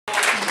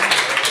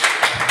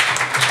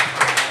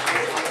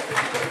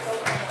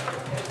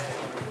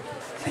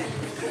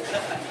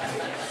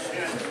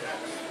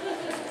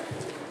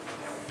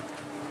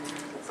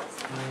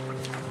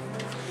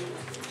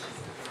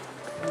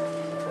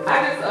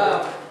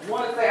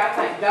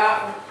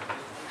God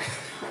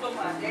for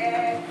my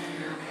dad.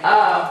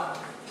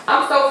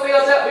 I'm so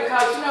filled up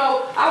because, you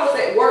know, I was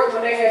at work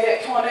when they had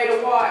that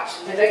tornado watch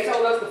and they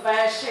told us to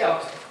find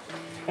shelter.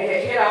 And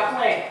it hit our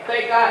plant.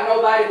 Thank God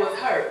nobody was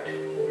hurt.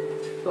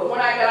 But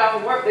when I got off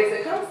from work, they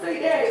said, come see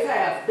Daddy's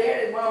house,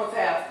 Daddy's mom's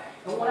house.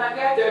 And when I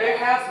got there, their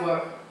house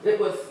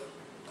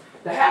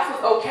the house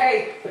was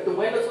okay, but the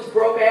windows was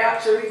broke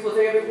out, trees was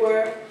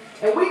everywhere.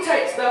 And we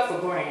take stuff for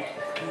granted.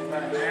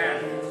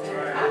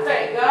 I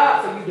thank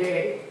God for you,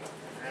 Daddy.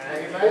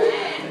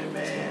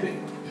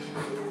 Amen.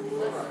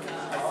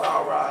 That's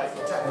all right.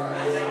 That's all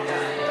right.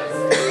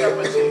 Help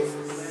us,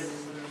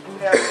 Jesus.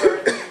 Help her,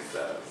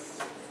 Jesus.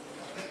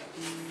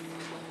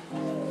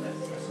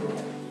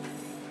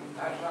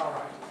 That's all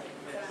right.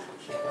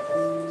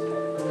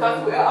 Because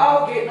we're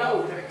all getting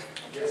older.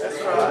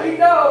 That's right. We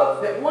know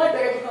that one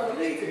day we're going to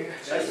leave here.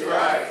 That's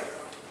right.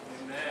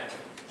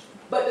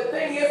 But the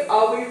thing is,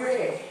 are we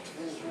ready?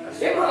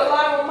 It put a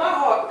lot on my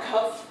heart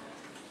because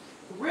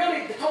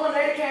really the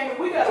tornado came and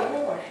we got a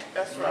warning.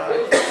 That's right. It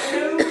was the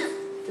news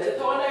that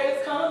the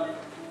tornado's coming.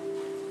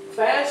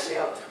 Find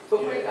shelter. But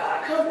when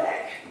God come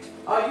back,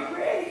 are you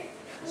ready?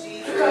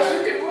 Because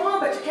you can run,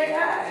 but you can't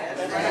hide.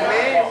 And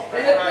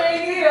the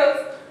thing is,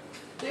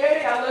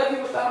 Daddy, I love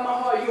you with all my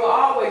heart. You are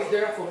always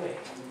there for me.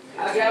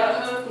 I got a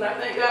husband. I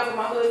thank God for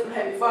my husband.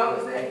 Happy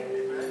Father's Day.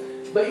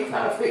 But he's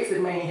not a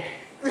fix-it man.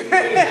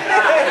 Anything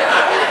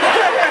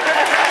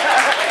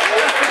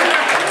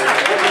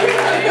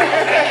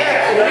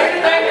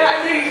I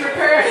need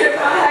repaired in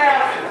my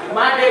house,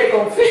 my daddy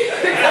gonna fix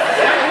it.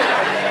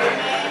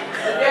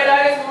 Dad, I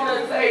just want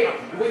to say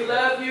we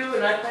love you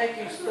and I thank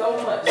you so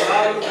much for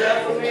all you've done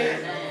for me.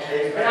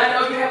 And I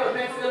know you haven't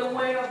been feeling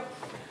well,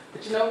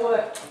 but you know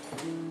what?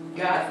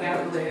 God's got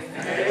a blessing.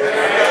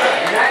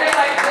 And I just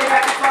like to say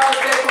happy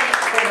Father's Day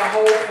from the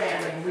whole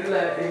family. We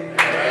love you.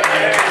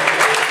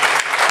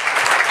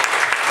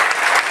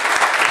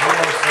 I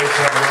want to say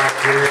something right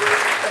quick.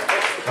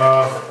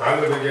 I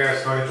lived in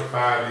Gastonia for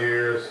 5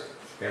 years,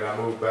 and I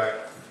moved back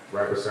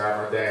right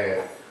beside my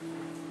dad.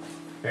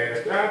 And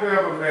if I've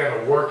ever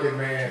met a working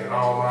man in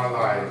all my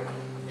life,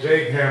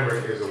 Jake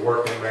Hamrick is a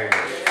working man.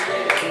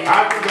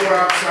 I can go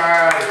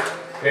outside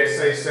at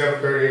say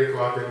 7:30, 8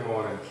 o'clock in the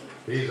morning.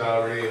 He's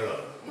already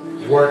up,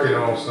 working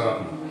on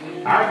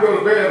something. I go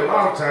to bed a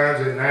lot of times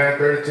at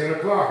 9:30, 10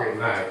 o'clock at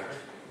night.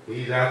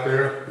 He's out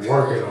there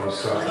working on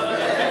something.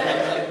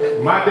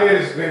 My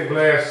dad has been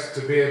blessed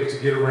to be able to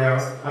get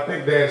around. I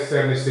think Dad's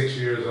 76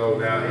 years old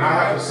now. And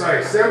I have to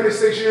say,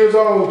 76 years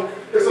old,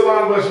 there's a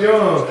lot of us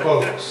young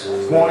folks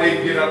won't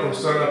even get up from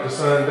sun up to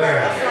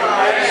sundown.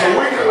 So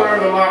we can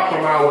learn a lot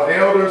from our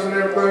elders and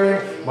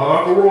everything. My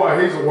Uncle Roy,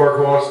 he's a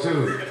workhorse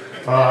too.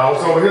 I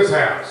was over his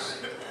house,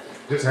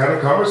 just having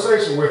a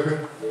conversation with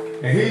him.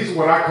 And he's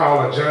what I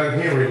call a John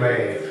Henry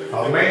man,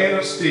 a man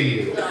of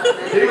steel.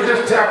 He was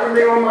just tapping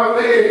me on my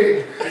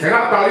leg, and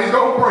I thought he's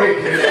gonna break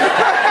it.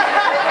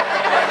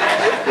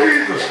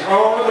 He's a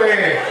strong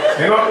man.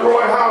 And Uncle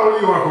Roy, how old are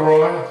you, Uncle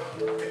Roy?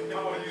 How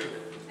old are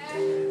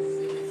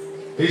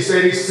you? He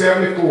said he's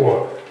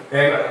 74.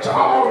 And to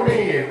all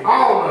men,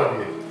 all of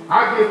you,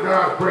 I give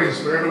God praise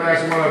for every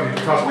last one of you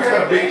because we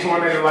had a big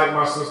tornado like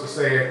my sister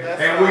said,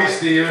 and we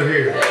still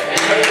here.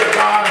 Give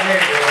God a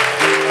hand.